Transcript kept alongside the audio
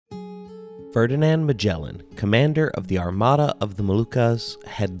Ferdinand Magellan, commander of the Armada of the Moluccas,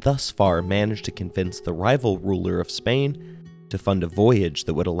 had thus far managed to convince the rival ruler of Spain to fund a voyage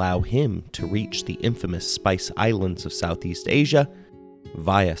that would allow him to reach the infamous Spice Islands of Southeast Asia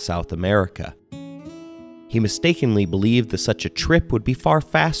via South America. He mistakenly believed that such a trip would be far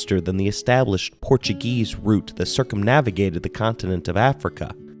faster than the established Portuguese route that circumnavigated the continent of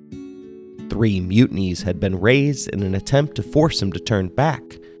Africa. 3 mutinies had been raised in an attempt to force him to turn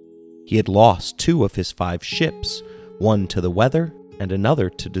back. He had lost 2 of his 5 ships, one to the weather and another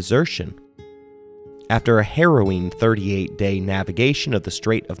to desertion. After a harrowing 38-day navigation of the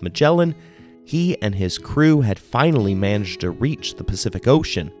Strait of Magellan, he and his crew had finally managed to reach the Pacific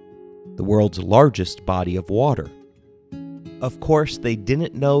Ocean, the world's largest body of water. Of course, they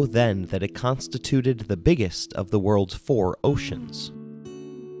didn't know then that it constituted the biggest of the world's 4 oceans.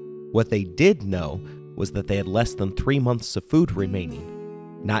 What they did know was that they had less than 3 months of food remaining,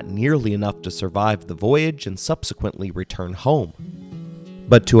 not nearly enough to survive the voyage and subsequently return home.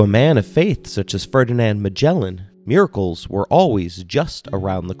 But to a man of faith such as Ferdinand Magellan, miracles were always just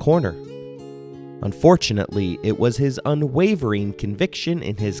around the corner. Unfortunately, it was his unwavering conviction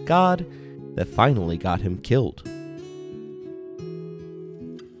in his God that finally got him killed.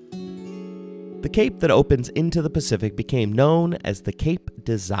 The cape that opens into the Pacific became known as the Cape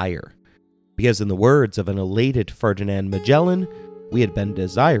Desire, because in the words of an elated Ferdinand Magellan, we had been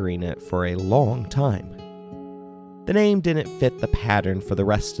desiring it for a long time. The name didn't fit the pattern for the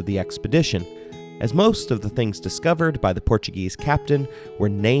rest of the expedition, as most of the things discovered by the Portuguese captain were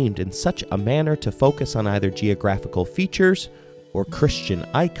named in such a manner to focus on either geographical features or Christian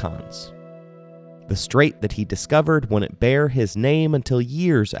icons. The strait that he discovered wouldn't bear his name until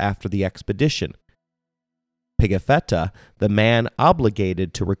years after the expedition. Pigafetta, the man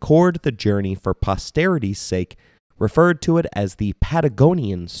obligated to record the journey for posterity's sake, referred to it as the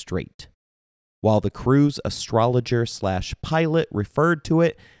Patagonian Strait, while the crew's astrologer/pilot referred to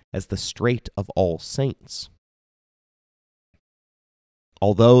it as the Strait of All Saints.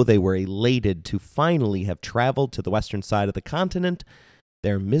 Although they were elated to finally have traveled to the western side of the continent,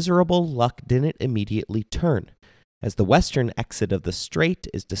 their miserable luck didn't immediately turn, as the western exit of the strait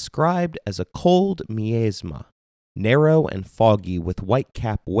is described as a cold miasma, narrow and foggy with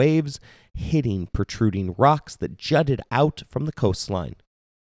white-capped waves hitting protruding rocks that jutted out from the coastline.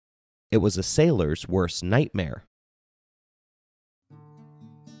 It was a sailor's worst nightmare.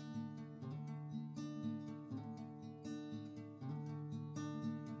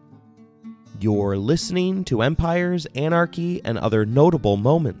 You're listening to Empires, Anarchy, and Other Notable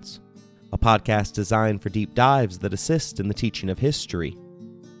Moments, a podcast designed for deep dives that assist in the teaching of history.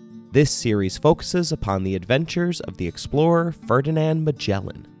 This series focuses upon the adventures of the explorer Ferdinand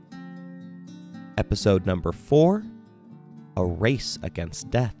Magellan. Episode number 4, A Race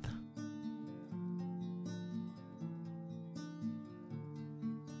Against Death.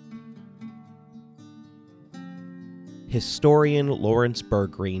 Historian Lawrence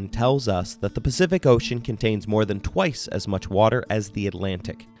Bergreen tells us that the Pacific Ocean contains more than twice as much water as the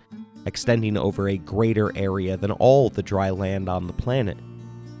Atlantic, extending over a greater area than all the dry land on the planet.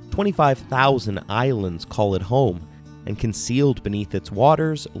 25,000 islands call it home, and concealed beneath its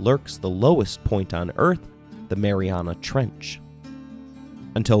waters lurks the lowest point on Earth, the Mariana Trench.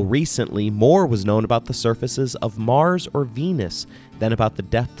 Until recently, more was known about the surfaces of Mars or Venus than about the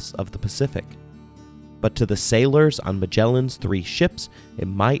depths of the Pacific. But to the sailors on Magellan's 3 ships, it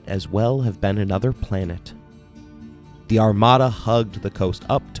might as well have been another planet. The Armada hugged the coast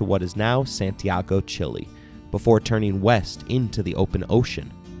up to what is now Santiago, Chile, before turning west into the open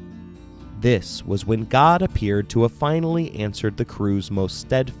ocean. This was when God appeared to have finally answered the crew's most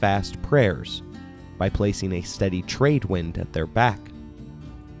steadfast prayers, by placing a steady trade wind at their back.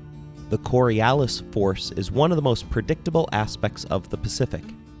 The Coriolis force is one of the most predictable aspects of the Pacific,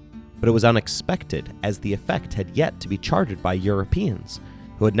 but it was unexpected as the effect had yet to be charted by Europeans,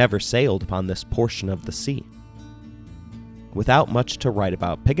 who had never sailed upon this portion of the sea. Without much to write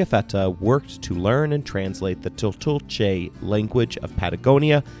about, Pigafetta worked to learn and translate the Toltolche language of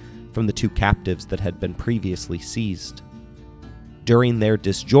Patagonia from the 2 captives that had been previously seized. During their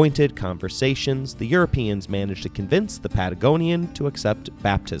disjointed conversations, the Europeans managed to convince the Patagonian to accept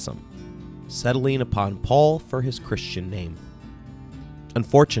baptism, settling upon Paul for his Christian name.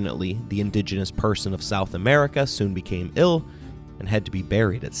 Unfortunately, the indigenous person of South America soon became ill and had to be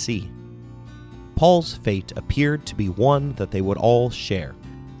buried at sea. Paul's fate appeared to be one that they would all share,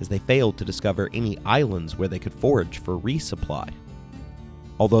 as they failed to discover any islands where they could forage for resupply.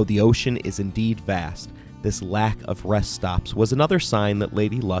 Although the ocean is indeed vast, this lack of rest stops was another sign that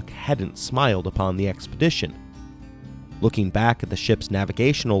Lady Luck hadn't smiled upon the expedition. Looking back at the ship's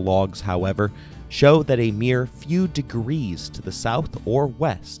navigational logs, however, show that a mere few degrees to the south or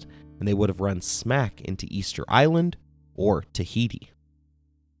west, and they would have run smack into Easter Island or Tahiti.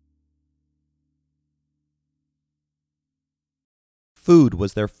 Food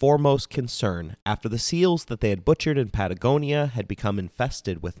was their foremost concern after the seals that they had butchered in Patagonia had become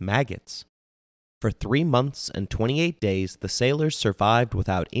infested with maggots. For 3 months and 28 days, the sailors survived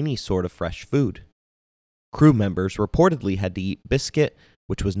without any sort of fresh food. Crew members reportedly had to eat biscuit,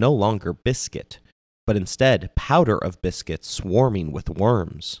 which was no longer biscuit, but instead powder of biscuit swarming with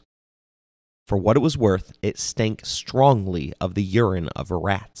worms. For what it was worth, it stank strongly of the urine of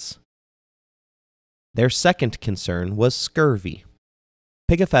rats. Their second concern was scurvy.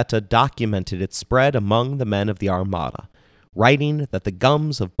 Pigafetta documented its spread among the men of the Armada, writing that the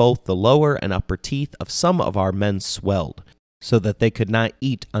gums of both the lower and upper teeth of some of our men swelled, so that they could not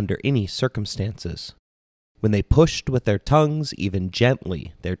eat under any circumstances. When they pushed with their tongues, even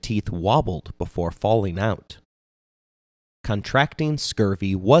gently, their teeth wobbled before falling out. Contracting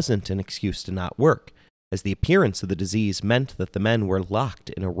scurvy wasn't an excuse to not work, as the appearance of the disease meant that the men were locked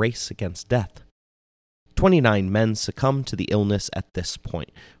in a race against death. 29 men succumbed to the illness at this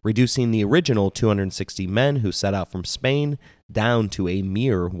point, reducing the original 260 men who set out from Spain down to a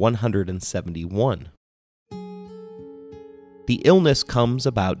mere 171. The illness comes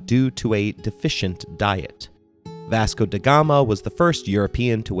about due to a deficient diet. Vasco da Gama was the first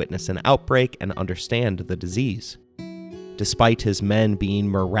European to witness an outbreak and understand the disease. Despite his men being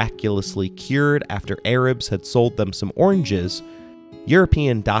miraculously cured after Arabs had sold them some oranges,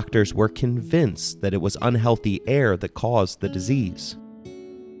 European doctors were convinced that it was unhealthy air that caused the disease.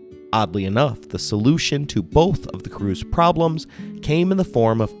 Oddly enough, the solution to both of the crew's problems came in the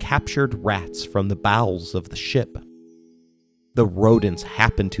form of captured rats from the bowels of the ship. The rodents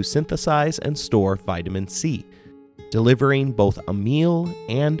happened to synthesize and store vitamin C, delivering both a meal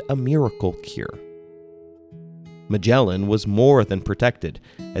and a miracle cure. Magellan was more than protected,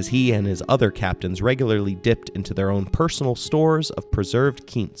 as he and his other captains regularly dipped into their own personal stores of preserved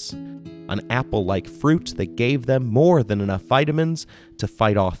quince, an apple-like fruit that gave them more than enough vitamins to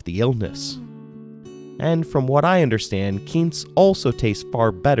fight off the illness. And from what I understand, quince also tastes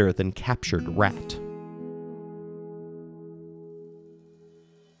far better than captured rat.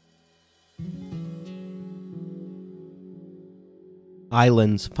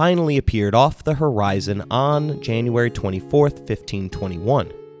 Islands finally appeared off the horizon on January 24,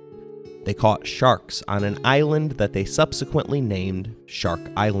 1521. They caught sharks on an island that they subsequently named Shark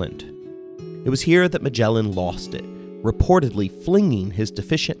Island. It was here that Magellan lost it, reportedly flinging his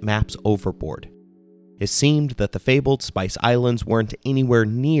deficient maps overboard. It seemed that the fabled Spice Islands weren't anywhere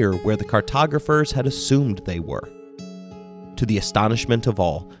near where the cartographers had assumed they were. To the astonishment of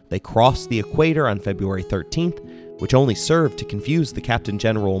all, they crossed the equator on February 13th, which only served to confuse the Captain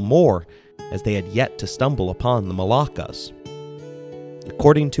General more, as they had yet to stumble upon the Moluccas.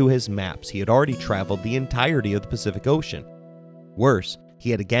 According to his maps, he had already traveled the entirety of the Pacific Ocean. Worse,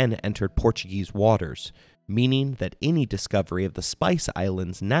 he had again entered Portuguese waters, meaning that any discovery of the Spice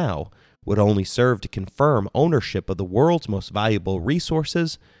Islands now would only serve to confirm ownership of the world's most valuable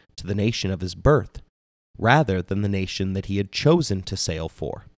resources to the nation of his birth, rather than the nation that he had chosen to sail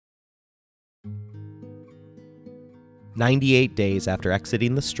for. 98 days after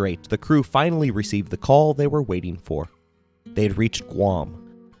exiting the strait, the crew finally received the call they were waiting for. They had reached Guam,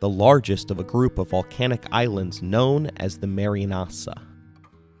 the largest of a group of volcanic islands known as the Marianasa.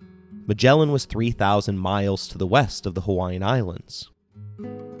 Magellan was 3,000 miles to the west of the Hawaiian Islands.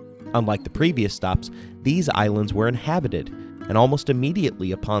 Unlike the previous stops, these islands were inhabited, and almost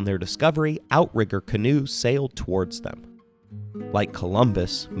immediately upon their discovery, outrigger canoes sailed towards them. Like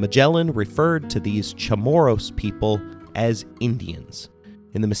Columbus, Magellan referred to these Chamorros people as Indians,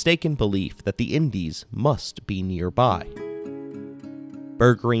 in the mistaken belief that the Indies must be nearby.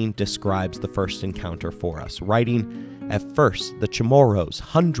 Bergreen describes the first encounter for us, writing, "At first, the Chamorros,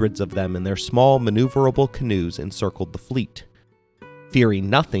 hundreds of them in their small maneuverable canoes, encircled the fleet. Fearing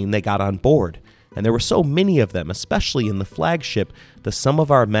nothing, they got on board, and there were so many of them, especially in the flagship, that some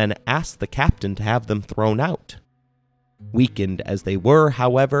of our men asked the captain to have them thrown out. Weakened as they were,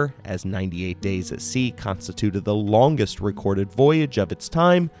 however, as 98 days at sea constituted the longest recorded voyage of its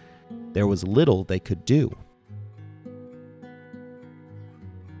time, there was little they could do."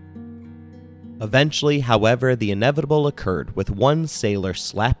 Eventually, however, the inevitable occurred, with one sailor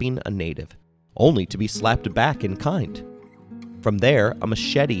slapping a native, only to be slapped back in kind. From there, a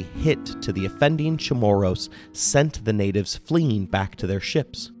machete hit to the offending Chamorros sent the natives fleeing back to their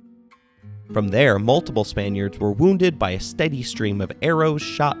ships. From there, multiple Spaniards were wounded by a steady stream of arrows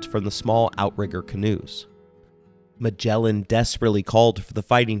shot from the small outrigger canoes. Magellan desperately called for the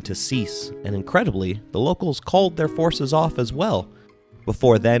fighting to cease, and incredibly, the locals called their forces off as well,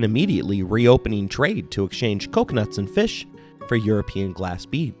 before then immediately reopening trade to exchange coconuts and fish for European glass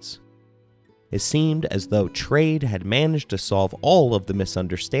beads. It seemed as though trade had managed to solve all of the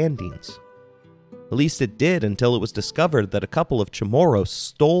misunderstandings. At least it did until it was discovered that a couple of Chamorros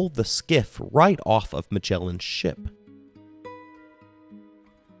stole the skiff right off of Magellan's ship.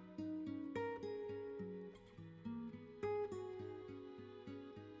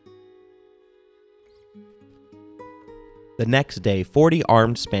 The next day, 40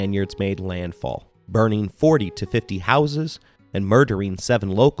 armed Spaniards made landfall, burning 40 to 50 houses and murdering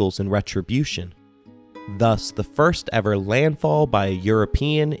 7 locals in retribution. Thus, the first ever landfall by a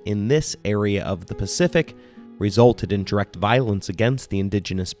European in this area of the Pacific resulted in direct violence against the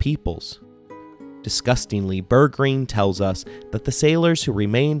indigenous peoples. Disgustingly, Bergreen tells us that the sailors who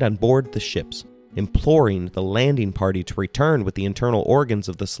remained on board the ships, imploring the landing party to return with the internal organs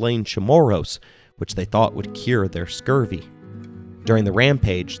of the slain Chamorros, which they thought would cure their scurvy. During the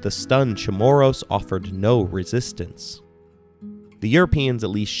rampage, the stunned Chamorros offered no resistance. The Europeans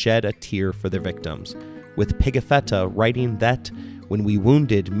at least shed a tear for their victims, with Pigafetta writing that, when we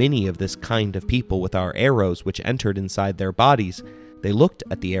wounded many of this kind of people with our arrows which entered inside their bodies, they looked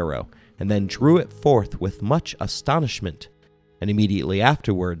at the arrow, and then drew it forth with much astonishment, and immediately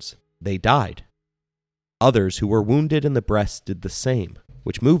afterwards they died. Others who were wounded in the breast did the same,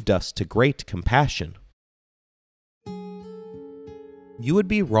 which moved us to great compassion. You would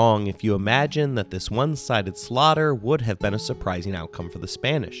be wrong if you imagine that this one-sided slaughter would have been a surprising outcome for the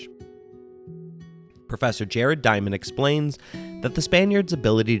Spanish. Professor Jared Diamond explains that the Spaniards'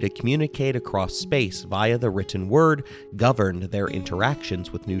 ability to communicate across space via the written word governed their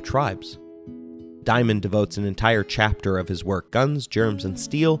interactions with new tribes. Diamond devotes an entire chapter of his work Guns, Germs, and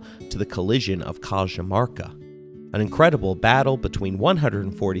Steel to the collision of Cajamarca, an incredible battle between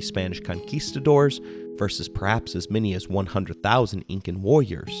 140 Spanish conquistadors versus perhaps as many as 100,000 Incan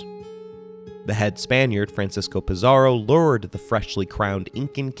warriors. The head Spaniard, Francisco Pizarro, lured the freshly crowned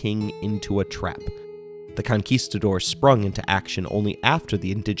Incan king into a trap. The conquistadors sprung into action only after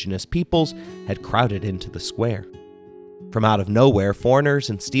the indigenous peoples had crowded into the square. From out of nowhere, foreigners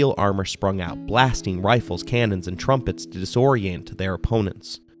in steel armor sprung out, blasting rifles, cannons, and trumpets to disorient their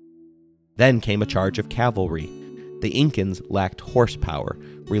opponents. Then came a charge of cavalry. The Incans lacked horsepower,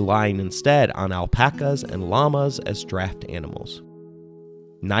 relying instead on alpacas and llamas as draft animals.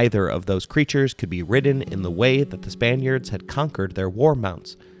 Neither of those creatures could be ridden in the way that the Spaniards had conquered their war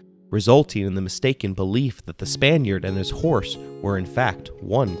mounts, resulting in the mistaken belief that the Spaniard and his horse were in fact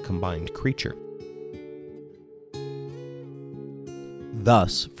one combined creature.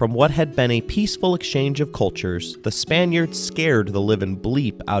 Thus, from what had been a peaceful exchange of cultures, the Spaniards scared the living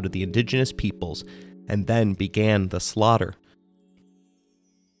bleep out of the indigenous peoples, and then began the slaughter.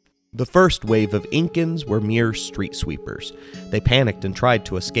 The first wave of Incans were mere street sweepers. They panicked and tried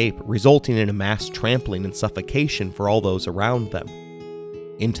to escape, resulting in a mass trampling and suffocation for all those around them.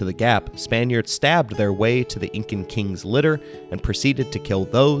 Into the gap, Spaniards stabbed their way to the Incan king's litter and proceeded to kill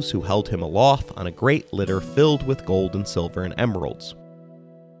those who held him aloft on a great litter filled with gold and silver and emeralds.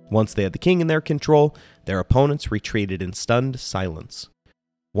 Once they had the king in their control, their opponents retreated in stunned silence.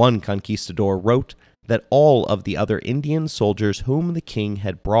 One conquistador wrote that all of the other Indian soldiers whom the king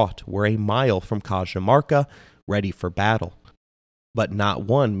had brought were a mile from Cajamarca, ready for battle. But not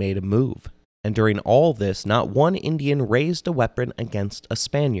one made a move, and during all this, not one Indian raised a weapon against a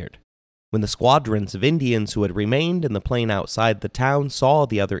Spaniard. When the squadrons of Indians who had remained in the plain outside the town saw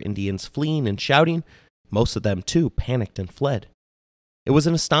the other Indians fleeing and shouting, most of them too panicked and fled. It was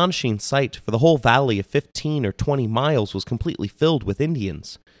an astonishing sight, for the whole valley of 15 or 20 miles was completely filled with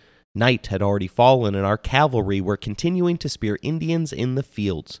Indians. Night had already fallen, and our cavalry were continuing to spear Indians in the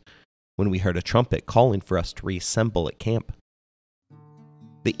fields, when we heard a trumpet calling for us to reassemble at camp.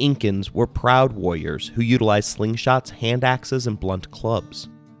 The Incans were proud warriors who utilized slingshots, hand axes, and blunt clubs.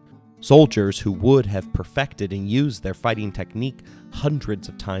 Soldiers who would have perfected and used their fighting technique hundreds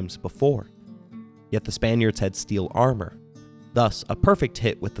of times before. Yet the Spaniards had steel armor. Thus, a perfect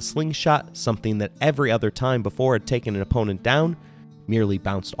hit with the slingshot, something that every other time before had taken an opponent down, merely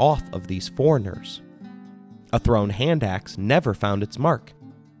bounced off of these foreigners. A thrown hand axe never found its mark.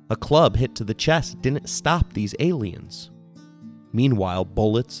 A club hit to the chest didn't stop these aliens. Meanwhile,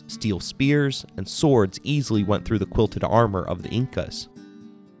 bullets, steel spears, and swords easily went through the quilted armor of the Incas.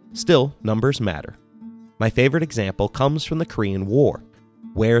 Still, numbers matter. My favorite example comes from the Korean War,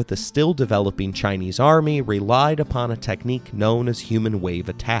 where the still developing Chinese army relied upon a technique known as human wave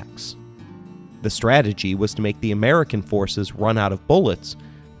attacks. The strategy was to make the American forces run out of bullets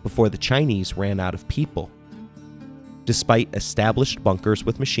before the Chinese ran out of people. Despite established bunkers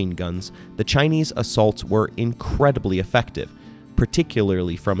with machine guns, the Chinese assaults were incredibly effective,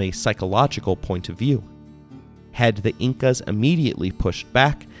 particularly from a psychological point of view. Had the Incas immediately pushed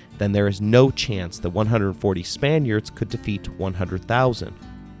back, then there is no chance that 140 Spaniards could defeat 100,000.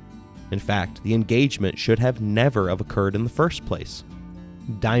 In fact, the engagement should have never have occurred in the first place.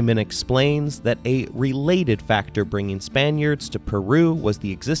 Diamond explains that a related factor bringing Spaniards to Peru was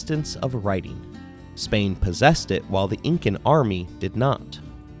the existence of writing. Spain possessed it while the Incan army did not.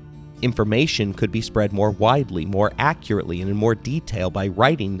 Information could be spread more widely, more accurately, and in more detail by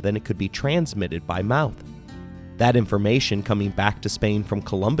writing than it could be transmitted by mouth. That information coming back to Spain from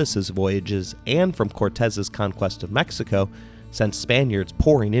Columbus's voyages and from Cortez's conquest of Mexico sent Spaniards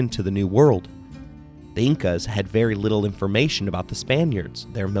pouring into the New World. The Incas had very little information about the Spaniards,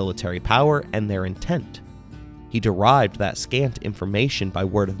 their military power, and their intent. He derived that scant information by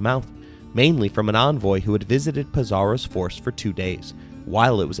word of mouth, mainly from an envoy who had visited Pizarro's force for 2 days,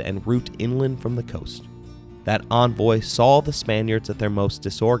 while it was en route inland from the coast. That envoy saw the Spaniards at their most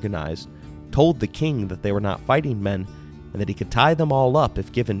disorganized, told the king that they were not fighting men, and that he could tie them all up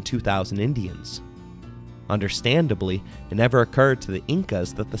if given 2,000 Indians. Understandably, it never occurred to the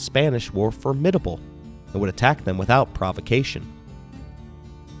Incas that the Spanish were formidable and would attack them without provocation.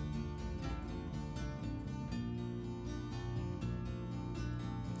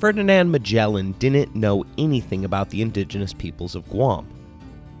 Ferdinand Magellan didn't know anything about the indigenous peoples of Guam,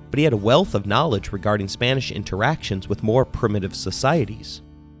 but he had a wealth of knowledge regarding Spanish interactions with more primitive societies.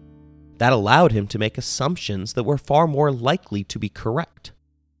 That allowed him to make assumptions that were far more likely to be correct.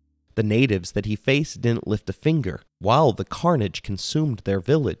 The natives that he faced didn't lift a finger, while the carnage consumed their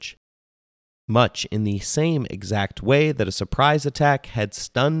village. Much in the same exact way that a surprise attack had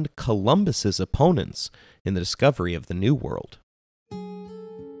stunned Columbus's opponents in the discovery of the New World.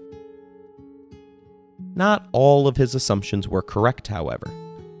 Not all of his assumptions were correct, however.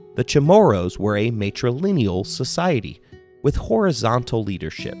 The Chamorros were a matrilineal society with horizontal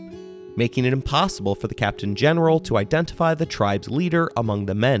leadership, making it impossible for the captain general to identify the tribe's leader among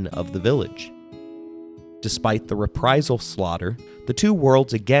the men of the village. Despite the reprisal slaughter, the two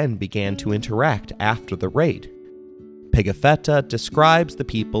worlds again began to interact after the raid. Pigafetta describes the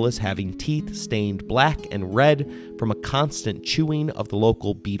people as having teeth stained black and red from a constant chewing of the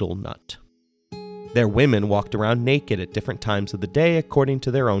local betel nut. Their women walked around naked at different times of the day according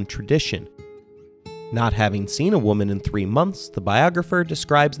to their own tradition. Not having seen a woman in 3 months, the biographer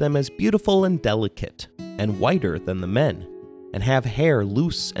describes them as beautiful and delicate, and whiter than the men, and have hair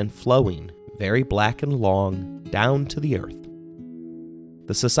loose and flowing, very black and long, down to the earth.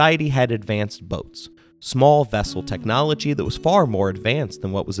 The society had advanced boats, small vessel technology that was far more advanced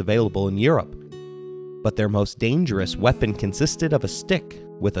than what was available in Europe. But their most dangerous weapon consisted of a stick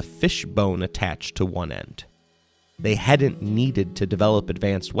with a fish bone attached to one end. They hadn't needed to develop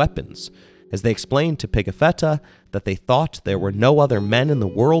advanced weapons, as they explained to Pigafetta that they thought there were no other men in the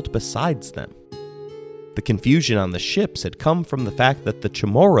world besides them. The confusion on the ships had come from the fact that the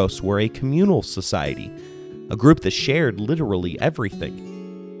Chamorros were a communal society, a group that shared literally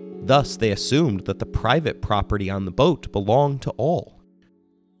everything. Thus, they assumed that the private property on the boat belonged to all.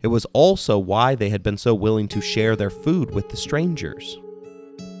 It was also why they had been so willing to share their food with the strangers.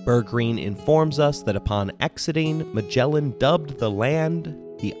 Bergreen informs us that upon exiting, Magellan dubbed the land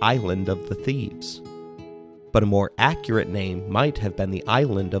the Island of the Thieves. But a more accurate name might have been the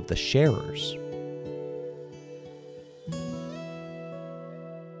Island of the Sharers.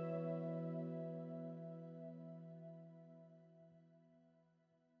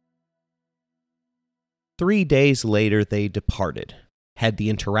 Three days later, they departed. Had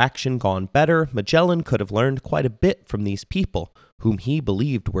the interaction gone better, Magellan could have learned quite a bit from these people, whom he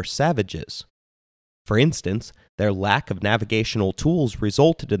believed were savages. For instance, their lack of navigational tools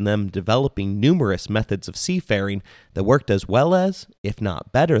resulted in them developing numerous methods of seafaring that worked as well as, if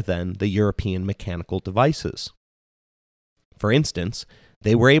not better than, the European mechanical devices. For instance,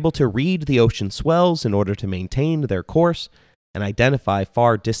 they were able to read the ocean swells in order to maintain their course and identify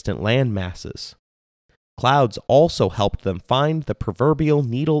far distant land masses. Clouds also helped them find the proverbial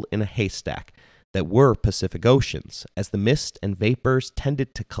needle in a haystack that were Pacific Oceans, as the mist and vapors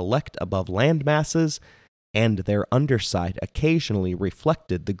tended to collect above land masses, and their underside occasionally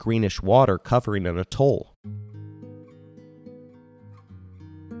reflected the greenish water covering an atoll.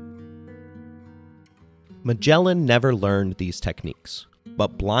 Magellan never learned these techniques,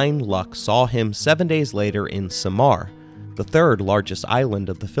 but blind luck saw him 7 days later in Samar, the third largest island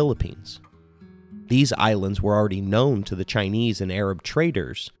of the Philippines. These islands were already known to the Chinese and Arab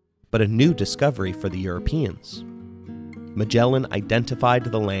traders, but a new discovery for the Europeans. Magellan identified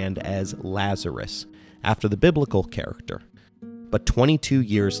the land as Lazarus, after the biblical character. But 22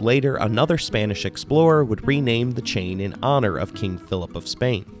 years later, another Spanish explorer would rename the chain in honor of King Philip of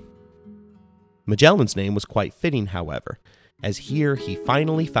Spain. Magellan's name was quite fitting, however, as here he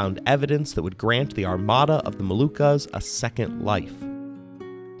finally found evidence that would grant the Armada of the Moluccas a second life.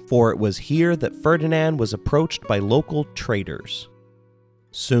 For it was here that Ferdinand was approached by local traders.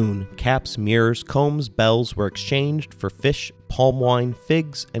 Soon, caps, mirrors, combs, bells were exchanged for fish, palm wine,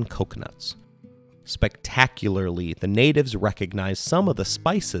 figs, and coconuts. Spectacularly, the natives recognized some of the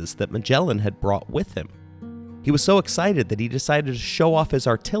spices that Magellan had brought with him. He was so excited that he decided to show off his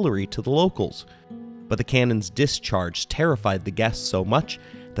artillery to the locals, but the cannon's discharge terrified the guests so much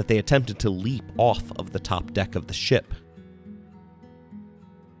that they attempted to leap off of the top deck of the ship.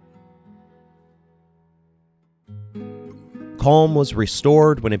 Calm was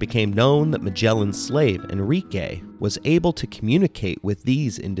restored when it became known that Magellan's slave, Enrique, was able to communicate with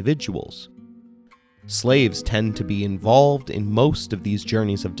these individuals. Slaves tend to be involved in most of these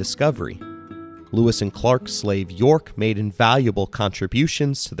journeys of discovery. Lewis and Clark's slave York made invaluable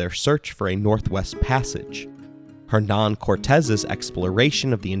contributions to their search for a northwest passage. Hernan Cortez's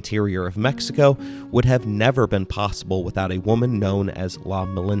exploration of the interior of Mexico would have never been possible without a woman known as La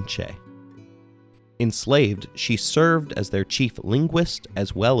Malinche. Enslaved, she served as their chief linguist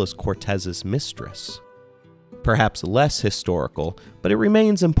as well as Cortez's mistress. Perhaps less historical, but it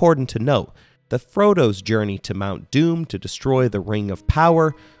remains important to note that Frodo's journey to Mount Doom to destroy the Ring of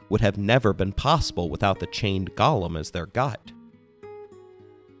Power would have never been possible without the chained Gollum as their guide.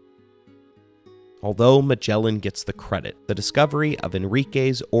 Although Magellan gets the credit, the discovery of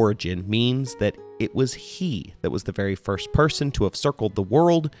Enrique's origin means that it was he that was the very first person to have circled the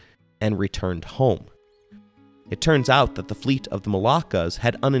world and returned home. It turns out that the fleet of the Moluccas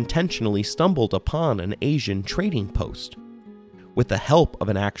had unintentionally stumbled upon an Asian trading post. With the help of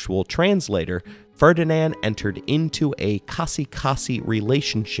an actual translator, Ferdinand entered into a kasi-kasi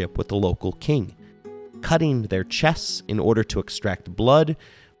relationship with the local king, cutting their chests in order to extract blood,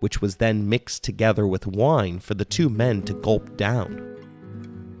 which was then mixed together with wine for the two men to gulp down.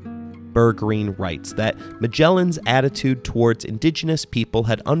 Bergreen writes that Magellan's attitude towards indigenous people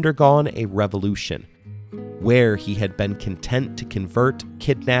had undergone a revolution. Where he had been content to convert,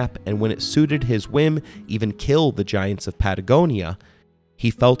 kidnap, and when it suited his whim, even kill the giants of Patagonia,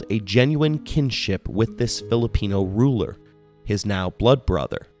 he felt a genuine kinship with this Filipino ruler, his now blood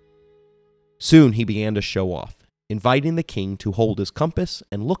brother. Soon he began to show off, inviting the king to hold his compass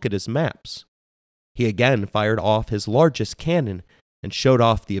and look at his maps. He again fired off his largest cannon and showed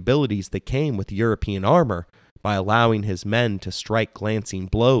off the abilities that came with European armor by allowing his men to strike glancing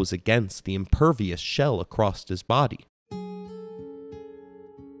blows against the impervious shell across his body.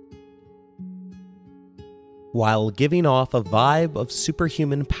 While giving off a vibe of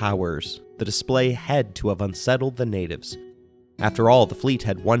superhuman powers, the display had to have unsettled the natives. After all, the fleet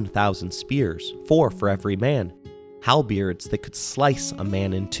had 1,000 spears, 4 for every man, halberds that could slice a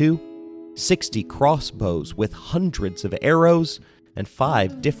man in two, 60 crossbows with hundreds of arrows, and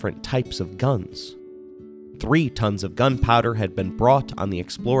 5 different types of guns. 3 tons of gunpowder had been brought on the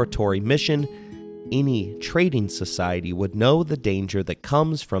exploratory mission. Any trading society would know the danger that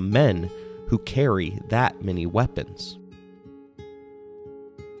comes from men who carry that many weapons.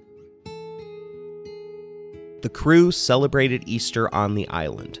 The crew celebrated Easter on the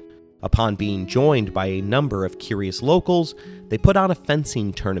island. Upon being joined by a number of curious locals, they put on a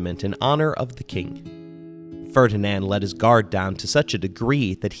fencing tournament in honor of the king. Ferdinand let his guard down to such a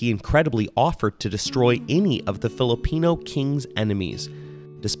degree that he incredibly offered to destroy any of the Filipino king's enemies,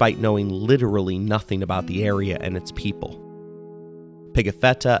 despite knowing literally nothing about the area and its people.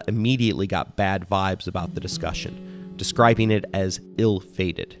 Pigafetta immediately got bad vibes about the discussion, describing it as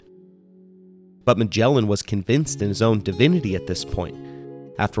ill-fated. But Magellan was convinced in his own divinity at this point.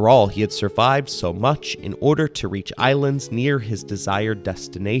 After all, he had survived so much in order to reach islands near his desired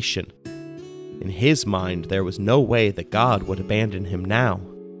destination. In his mind, there was no way that God would abandon him now.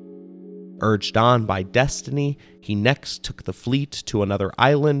 Urged on by destiny, he next took the fleet to another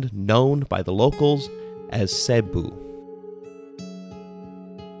island known by the locals as Cebu.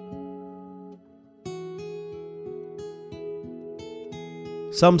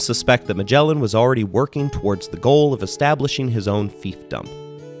 Some suspect that Magellan was already working towards the goal of establishing his own fiefdom.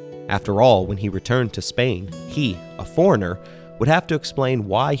 After all, when he returned to Spain, he, a foreigner, would have to explain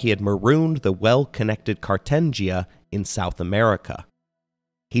why he had marooned the well-connected Cartangia in South America.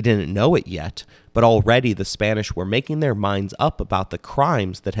 He didn't know it yet, but already the Spanish were making their minds up about the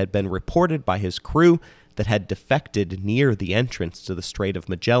crimes that had been reported by his crew that had defected near the entrance to the Strait of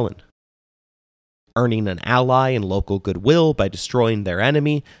Magellan. Earning an ally and local goodwill by destroying their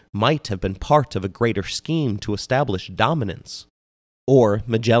enemy might have been part of a greater scheme to establish dominance. Or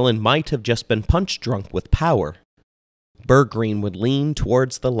Magellan might have just been punch-drunk with power. Burgreen would lean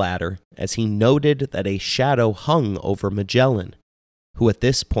towards the latter, as he noted that a shadow hung over Magellan, who at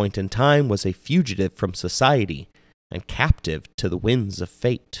this point in time was a fugitive from society and captive to the winds of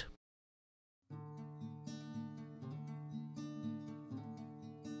fate.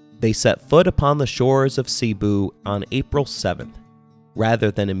 They set foot upon the shores of Cebu on April 7th. Rather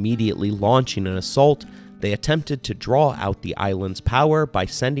than immediately launching an assault, they attempted to draw out the island's power by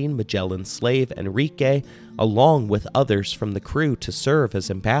sending Magellan's slave Enrique along with others from the crew to serve as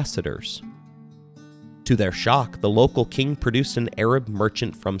ambassadors. To their shock, the local king produced an Arab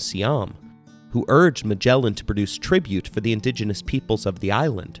merchant from Siam, who urged Magellan to produce tribute for the indigenous peoples of the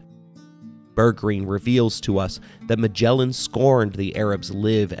island. Burgreen reveals to us that Magellan scorned the Arabs'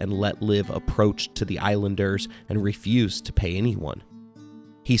 live and let live approach to the islanders and refused to pay anyone.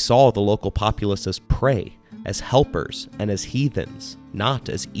 He saw the local populace as prey, as helpers, and as heathens, not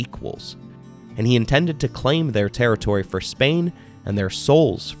as equals, and he intended to claim their territory for Spain and their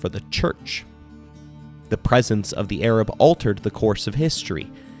souls for the Church. The presence of the Arab altered the course of history,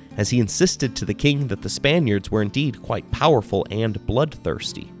 as he insisted to the king that the Spaniards were indeed quite powerful and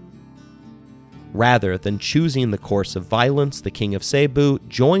bloodthirsty. Rather than choosing the course of violence, the king of Cebu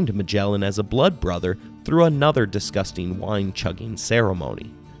joined Magellan as a blood brother through another disgusting wine-chugging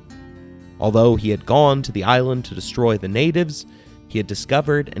ceremony. Although he had gone to the island to destroy the natives, he had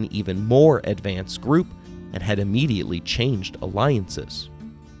discovered an even more advanced group and had immediately changed alliances.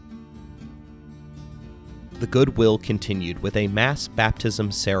 The goodwill continued with a mass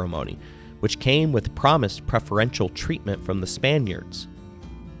baptism ceremony, which came with promised preferential treatment from the Spaniards.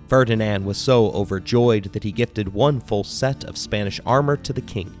 Ferdinand was so overjoyed that he gifted one full set of Spanish armor to the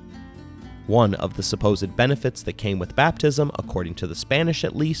king. One of the supposed benefits that came with baptism, according to the Spanish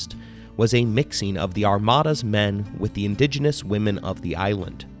at least, was a mixing of the Armada's men with the indigenous women of the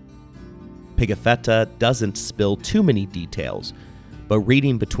island. Pigafetta doesn't spill too many details, but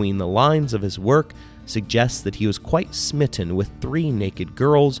reading between the lines of his work suggests that he was quite smitten with 3 naked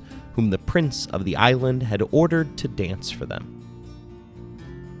girls whom the prince of the island had ordered to dance for them.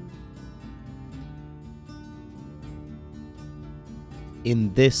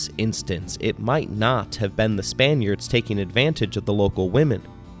 In this instance, it might not have been the Spaniards taking advantage of the local women.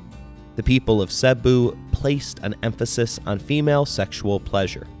 The people of Cebu placed an emphasis on female sexual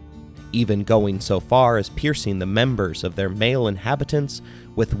pleasure, even going so far as piercing the members of their male inhabitants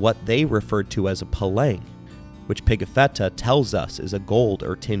with what they referred to as a palang, which Pigafetta tells us is a gold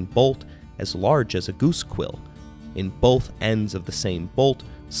or tin bolt as large as a goose quill. In both ends of the same bolt,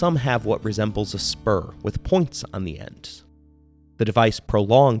 some have what resembles a spur with points on the ends. The device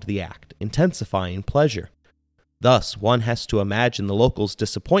prolonged the act, intensifying pleasure. Thus, one has to imagine the locals'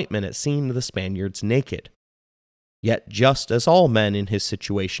 disappointment at seeing the Spaniards naked. Yet, just as all men in his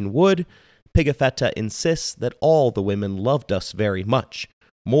situation would, Pigafetta insists that all the women loved us very much,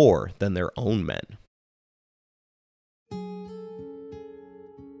 more than their own men.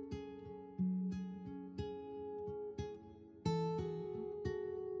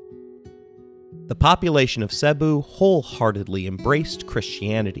 The population of Cebu wholeheartedly embraced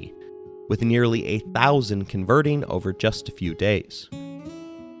Christianity, with nearly 1,000 converting over just a few days.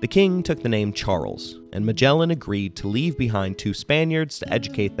 The king took the name Charles, and Magellan agreed to leave behind 2 Spaniards to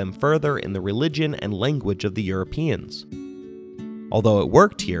educate them further in the religion and language of the Europeans. Although it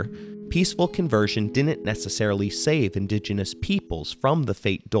worked here, peaceful conversion didn't necessarily save indigenous peoples from the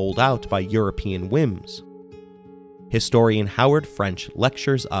fate doled out by European whims. Historian Howard French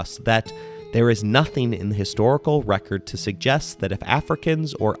lectures us that there is nothing in the historical record to suggest that if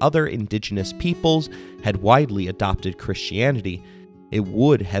Africans or other indigenous peoples had widely adopted Christianity, it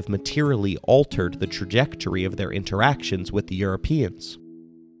would have materially altered the trajectory of their interactions with the Europeans.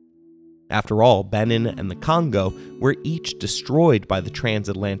 After all, Benin and the Congo were each destroyed by the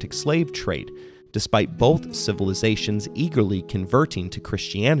transatlantic slave trade, despite both civilizations eagerly converting to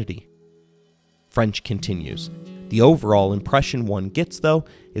Christianity. French continues, the overall impression one gets, though,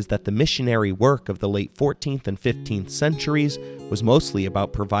 is that the missionary work of the late 14th and 15th centuries was mostly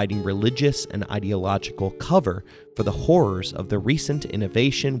about providing religious and ideological cover for the horrors of the recent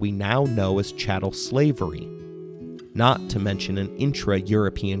innovation we now know as chattel slavery, not to mention an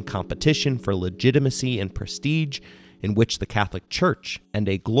intra-European competition for legitimacy and prestige in which the Catholic Church and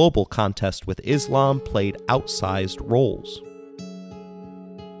a global contest with Islam played outsized roles.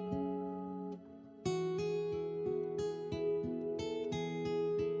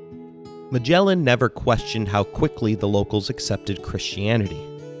 Magellan never questioned how quickly the locals accepted Christianity.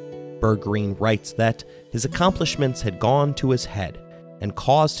 Bergreen writes that his accomplishments had gone to his head and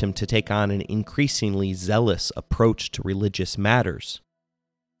caused him to take on an increasingly zealous approach to religious matters.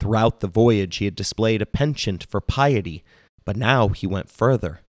 Throughout the voyage he had displayed a penchant for piety, but now he went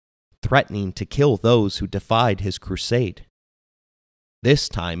further, threatening to kill those who defied his crusade. This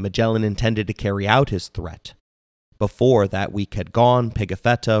time Magellan intended to carry out his threat. Before that week had gone,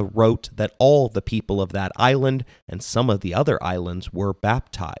 Pigafetta wrote that all the people of that island and some of the other islands were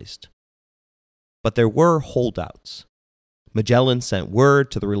baptized. But there were holdouts. Magellan sent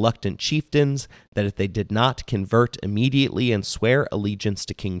word to the reluctant chieftains that if they did not convert immediately and swear allegiance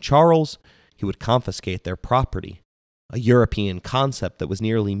to King Charles, he would confiscate their property, a European concept that was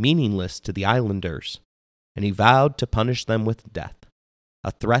nearly meaningless to the islanders, and he vowed to punish them with death,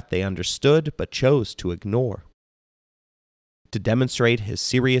 a threat they understood but chose to ignore. To demonstrate his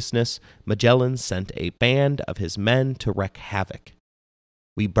seriousness, Magellan sent a band of his men to wreak havoc.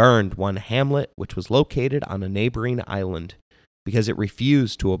 We burned one hamlet which was located on a neighboring island because it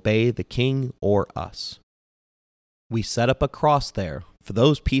refused to obey the king or us. We set up a cross there, for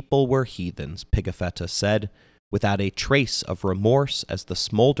those people were heathens, Pigafetta said, without a trace of remorse as the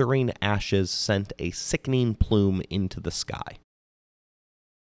smoldering ashes sent a sickening plume into the sky.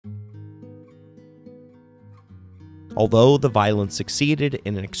 Although the violence succeeded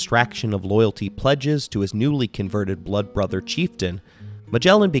in an extraction of loyalty pledges to his newly converted blood brother chieftain,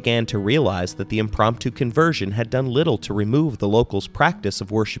 Magellan began to realize that the impromptu conversion had done little to remove the locals' practice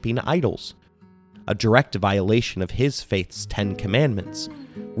of worshipping idols, a direct violation of his faith's 10 Commandments,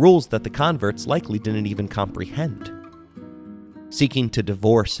 rules that the converts likely didn't even comprehend. Seeking to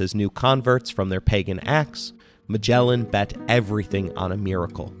divorce his new converts from their pagan acts, Magellan bet everything on a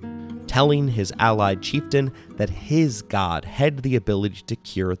miracle, telling his allied chieftain that his god had the ability to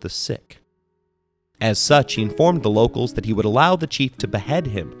cure the sick. As such, he informed the locals that he would allow the chief to behead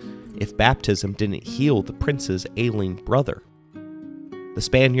him if baptism didn't heal the prince's ailing brother. The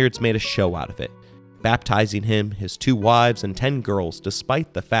Spaniards made a show out of it, baptizing him, his 2 wives, and 10 girls,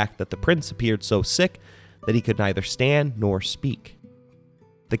 despite the fact that the prince appeared so sick that he could neither stand nor speak.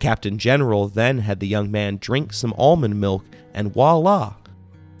 The captain general then had the young man drink some almond milk, and voila!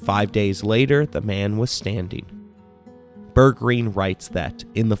 5 days later, the man was standing. Bergreen writes that,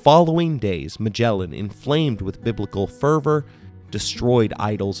 in the following days, Magellan, inflamed with biblical fervor, destroyed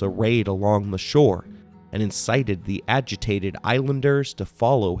idols arrayed along the shore, and incited the agitated islanders to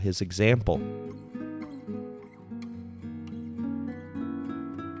follow his example.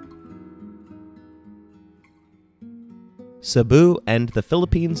 Cebu and the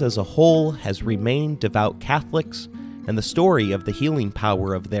Philippines as a whole has remained devout Catholics, and the story of the healing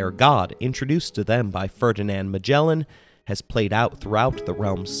power of their God, introduced to them by Ferdinand Magellan, has played out throughout the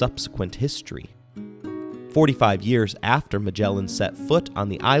realm's subsequent history. 45 years after Magellan set foot on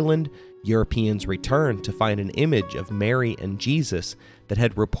the island, Europeans returned to find an image of Mary and Jesus that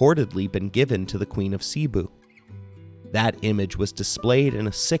had reportedly been given to the Queen of Cebu. That image was displayed in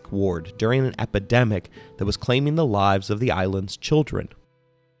a sick ward during an epidemic that was claiming the lives of the island's children.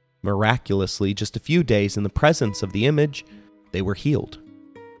 Miraculously, just a few days in the presence of the image, they were healed.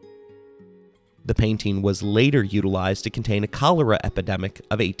 The painting was later utilized to contain a cholera epidemic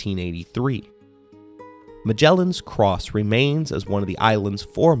of 1883. Magellan's Cross remains as one of the island's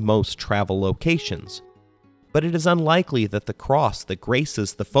foremost travel locations, but it is unlikely that the cross that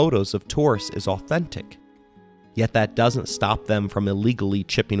graces the photos of tourists is authentic. Yet that doesn't stop them from illegally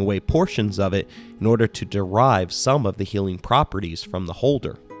chipping away portions of it in order to derive some of the healing properties from the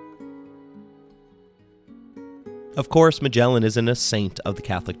holder. Of course, Magellan isn't a saint of the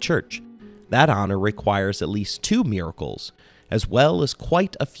Catholic Church. That honor requires at least 2 miracles, as well as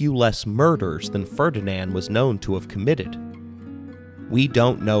quite a few less murders than Ferdinand was known to have committed. We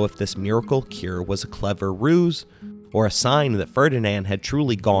don't know if this miracle cure was a clever ruse, or a sign that Ferdinand had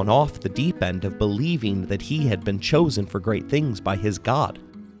truly gone off the deep end of believing that he had been chosen for great things by his God.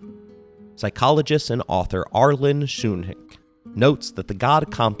 Psychologist and author Arlen Schoenink notes that the God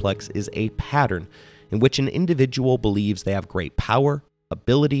complex is a pattern in which an individual believes they have great power,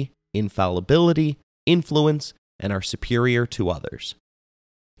 ability, infallibility, influence, and are superior to others.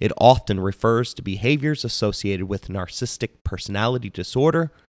 It often refers to behaviors associated with narcissistic personality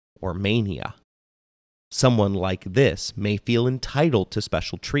disorder or mania. Someone like this may feel entitled to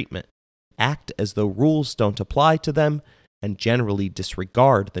special treatment, act as though rules don't apply to them, and generally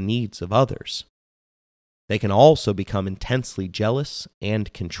disregard the needs of others. They can also become intensely jealous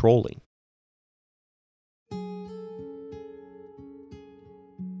and controlling.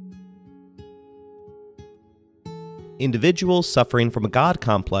 Individuals suffering from a God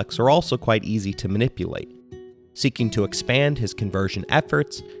complex are also quite easy to manipulate. Seeking to expand his conversion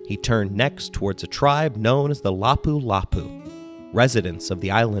efforts, he turned next towards a tribe known as the Lapu-Lapu, residents of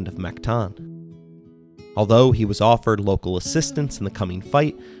the island of Mactan. Although he was offered local assistance in the coming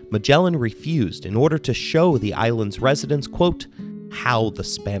fight, Magellan refused in order to show the island's residents, quote, how the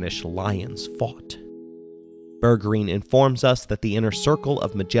Spanish lions fought. Bergreen informs us that the inner circle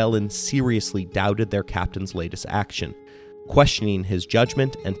of Magellan seriously doubted their captain's latest action, questioning his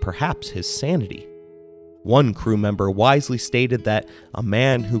judgment and perhaps his sanity. One crew member wisely stated that a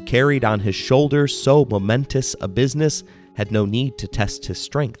man who carried on his shoulders so momentous a business had no need to test his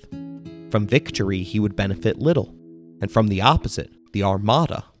strength. From victory he would benefit little, and from the opposite, the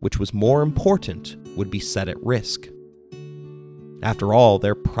armada, which was more important, would be set at risk. After all,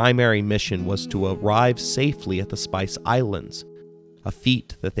 their primary mission was to arrive safely at the Spice Islands, a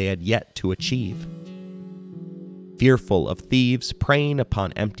feat that they had yet to achieve. Fearful of thieves preying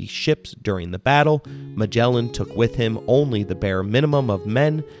upon empty ships during the battle, Magellan took with him only the bare minimum of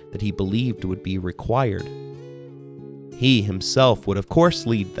men that he believed would be required. He himself would of course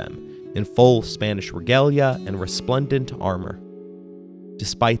lead them, in full Spanish regalia and resplendent armor.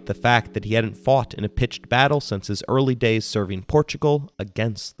 Despite the fact that he hadn't fought in a pitched battle since his early days serving Portugal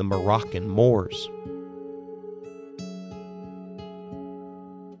against the Moroccan Moors.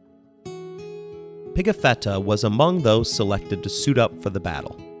 Pigafetta was among those selected to suit up for the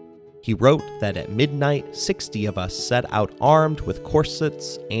battle. He wrote that at midnight, 60 of us set out armed with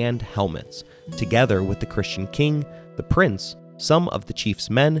corsets and helmets, together with the Christian king, the prince, some of the chief's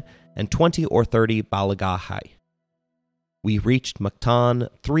men, and 20 or 30 balagahai. We reached Mactan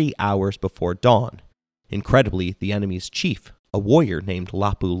 3 hours before dawn. Incredibly, the enemy's chief, a warrior named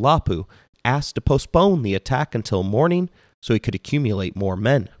Lapu-Lapu, asked to postpone the attack until morning so he could accumulate more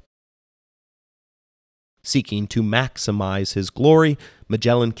men. Seeking to maximize his glory,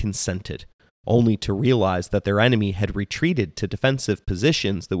 Magellan consented, only to realize that their enemy had retreated to defensive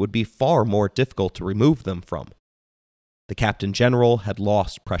positions that would be far more difficult to remove them from. The Captain General had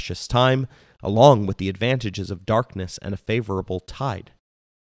lost precious time, along with the advantages of darkness and a favorable tide.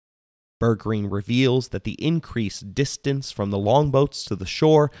 Bergreen reveals that the increased distance from the longboats to the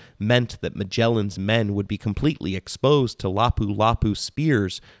shore meant that Magellan's men would be completely exposed to Lapu-Lapu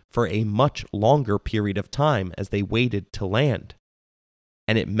spears for a much longer period of time as they waited to land.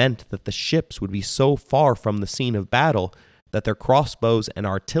 And it meant that the ships would be so far from the scene of battle that their crossbows and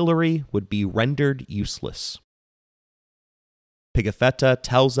artillery would be rendered useless. Pigafetta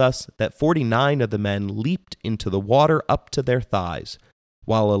tells us that 49 of the men leaped into the water up to their thighs,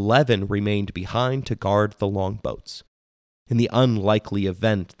 while 11 remained behind to guard the longboats, in the unlikely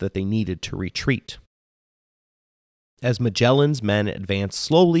event that they needed to retreat. As Magellan's men advanced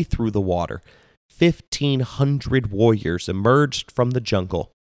slowly through the water, 1,500 warriors emerged from the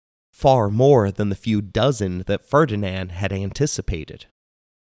jungle, far more than the few dozen that Ferdinand had anticipated.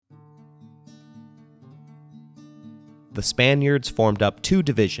 The Spaniards formed up 2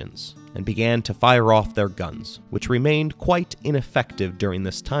 divisions and began to fire off their guns, which remained quite ineffective during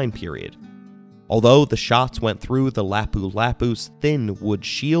this time period. Although the shots went through the Lapu-Lapu's thin wood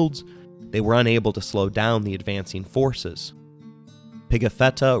shields, they were unable to slow down the advancing forces.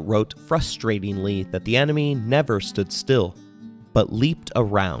 Pigafetta wrote frustratingly that the enemy never stood still, but leaped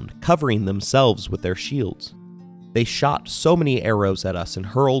around, covering themselves with their shields. They shot so many arrows at us and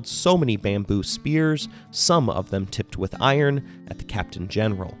hurled so many bamboo spears, some of them tipped with iron, at the Captain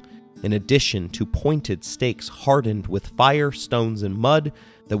General, in addition to pointed stakes hardened with fire, stones, and mud,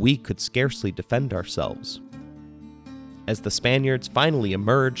 that we could scarcely defend ourselves. As the Spaniards finally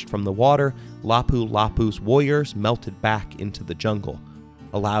emerged from the water, Lapu-Lapu's warriors melted back into the jungle,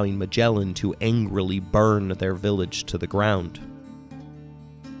 allowing Magellan to angrily burn their village to the ground.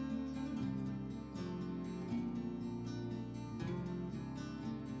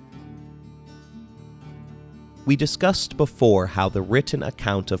 We discussed before how the written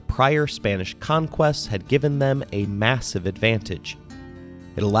account of prior Spanish conquests had given them a massive advantage.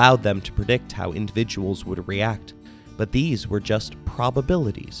 It allowed them to predict how individuals would react, but these were just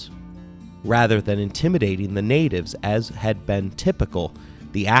probabilities. Rather than intimidating the natives as had been typical,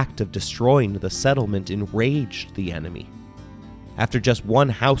 the act of destroying the settlement enraged the enemy. After just one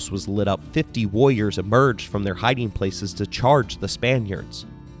house was lit up, 50 warriors emerged from their hiding places to charge the Spaniards.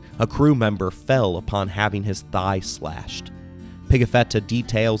 A crew member fell upon having his thigh slashed. Pigafetta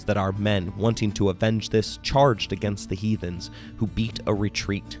details that our men, wanting to avenge this, charged against the heathens, who beat a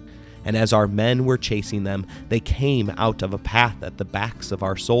retreat. And as our men were chasing them, they came out of a path at the backs of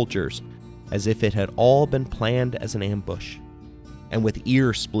our soldiers, as if it had all been planned as an ambush, and with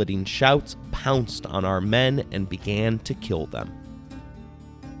ear-splitting shouts pounced on our men and began to kill them.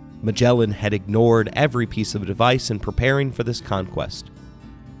 Magellan had ignored every piece of advice in preparing for this conquest.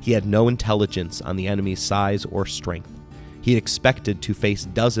 He had no intelligence on the enemy's size or strength. He expected to face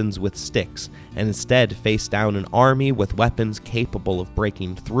dozens with sticks, and instead faced down an army with weapons capable of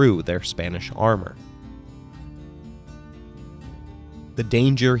breaking through their Spanish armor. The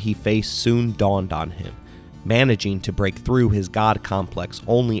danger he faced soon dawned on him, managing to break through his god complex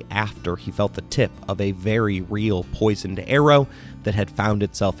only after he felt the tip of a very real poisoned arrow that had found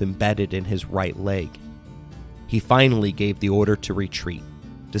itself embedded in his right leg. He finally gave the order to retreat,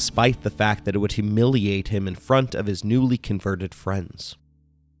 despite the fact that it would humiliate him in front of his newly converted friends.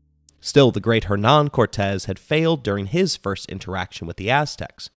 Still, the great Hernan Cortés had failed during his first interaction with the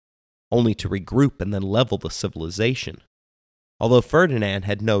Aztecs, only to regroup and then level the civilization. Although Ferdinand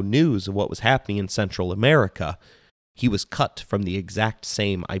had no news of what was happening in Central America, he was cut from the exact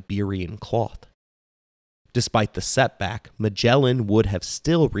same Iberian cloth. Despite the setback, Magellan would have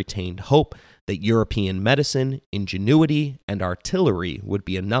still retained hope that European medicine, ingenuity, and artillery would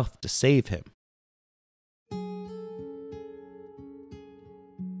be enough to save him.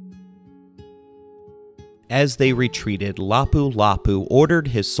 As they retreated, Lapu-Lapu ordered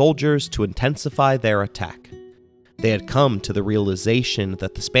his soldiers to intensify their attack. They had come to the realization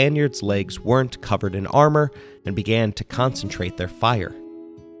that the Spaniards' legs weren't covered in armor and began to concentrate their fire.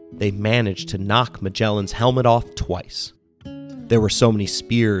 They managed to knock Magellan's helmet off twice. There were so many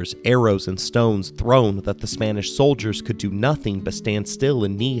spears, arrows, and stones thrown that the Spanish soldiers could do nothing but stand still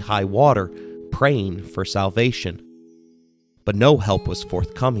in knee-high water, praying for salvation. But no help was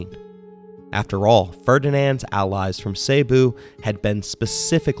forthcoming. After all, Ferdinand's allies from Cebu had been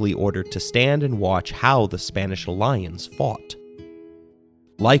specifically ordered to stand and watch how the Spanish alliance fought.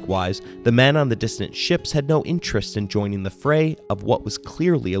 Likewise, the men on the distant ships had no interest in joining the fray of what was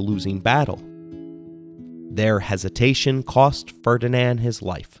clearly a losing battle. Their hesitation cost Ferdinand his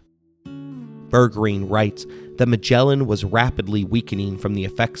life. Bergreen writes that Magellan was rapidly weakening from the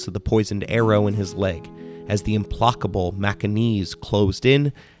effects of the poisoned arrow in his leg, as the implacable Macanese closed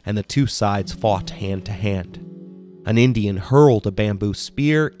in and the two sides fought hand to hand. An Indian hurled a bamboo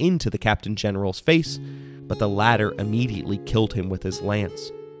spear into the Captain General's face, but the latter immediately killed him with his lance,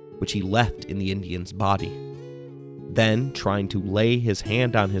 which he left in the Indian's body. Then, trying to lay his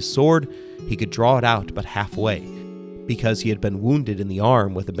hand on his sword, he could draw it out but halfway, because he had been wounded in the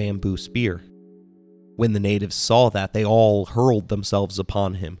arm with a bamboo spear. When the natives saw that, they all hurled themselves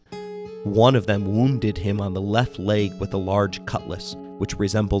upon him. One of them wounded him on the left leg with a large cutlass, which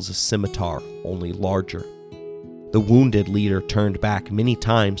resembles a scimitar, only larger. The wounded leader turned back many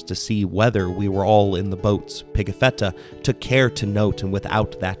times to see whether we were all in the boats. Pigafetta took care to note, and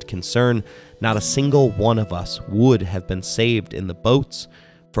without that concern, not a single one of us would have been saved in the boats,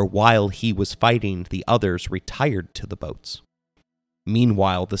 for while he was fighting, the others retired to the boats.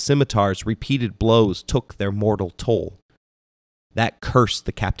 Meanwhile, the scimitar's repeated blows took their mortal toll. That cursed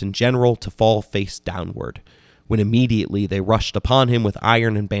the Captain General to fall face downward, when immediately they rushed upon him with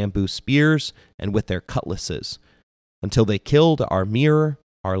iron and bamboo spears and with their cutlasses, until they killed our mirror,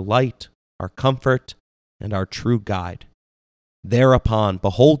 our light, our comfort, and our true guide. Thereupon,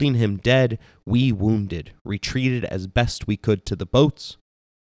 beholding him dead, we wounded retreated as best we could to the boats,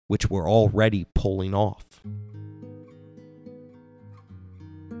 which were already pulling off.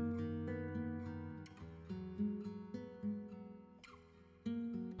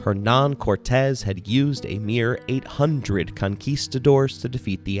 Hernan Cortés had used a mere 800 conquistadors to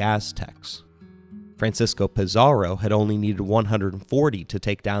defeat the Aztecs. Francisco Pizarro had only needed 140 to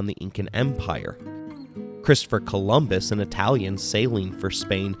take down the Incan Empire. Christopher Columbus, an Italian sailing for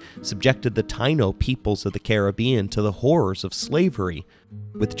Spain, subjected the Taino peoples of the Caribbean to the horrors of slavery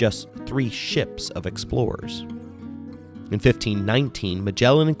with just 3 ships of explorers. In 1519,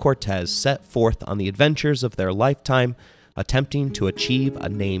 Magellan and Cortés set forth on the adventures of their lifetime, attempting to achieve a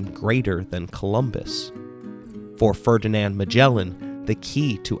name greater than Columbus. For Ferdinand Magellan, the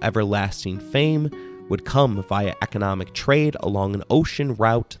key to everlasting fame would come via economic trade along an ocean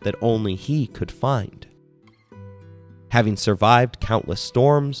route that only he could find. Having survived countless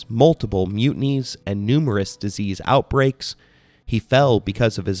storms, multiple mutinies, and numerous disease outbreaks, he fell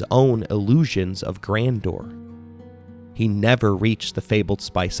because of his own illusions of grandeur. He never reached the fabled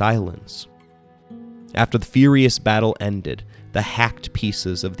Spice Islands. After the furious battle ended, the hacked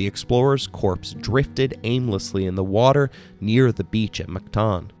pieces of the explorer's corpse drifted aimlessly in the water near the beach at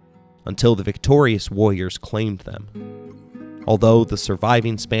Mactan, until the victorious warriors claimed them. Although the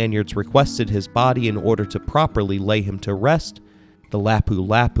surviving Spaniards requested his body in order to properly lay him to rest, the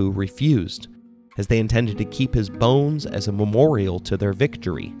Lapu-Lapu refused, as they intended to keep his bones as a memorial to their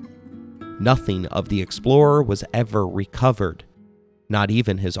victory. Nothing of the explorer was ever recovered, not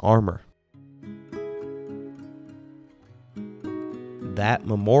even his armor. That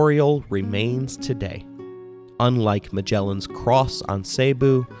memorial remains today. Unlike Magellan's cross on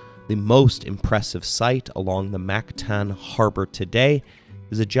Cebu, the most impressive sight along the Mactan harbor today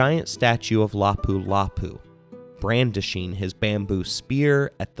is a giant statue of Lapu-Lapu, brandishing his bamboo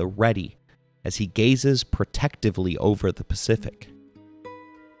spear at the ready as he gazes protectively over the Pacific.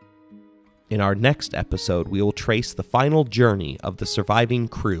 In our next episode, we will trace the final journey of the surviving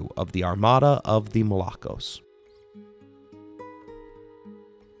crew of the Armada of the Moluccos.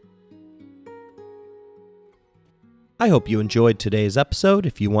 I hope you enjoyed today's episode.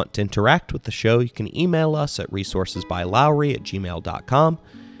 If you want to interact with the show, you can email us at resourcesbylowry@gmail.com.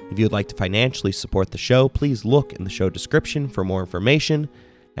 If you would like to financially support the show, please look in the show description for more information.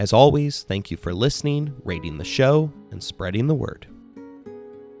 As always, thank you for listening, rating the show, and spreading the word.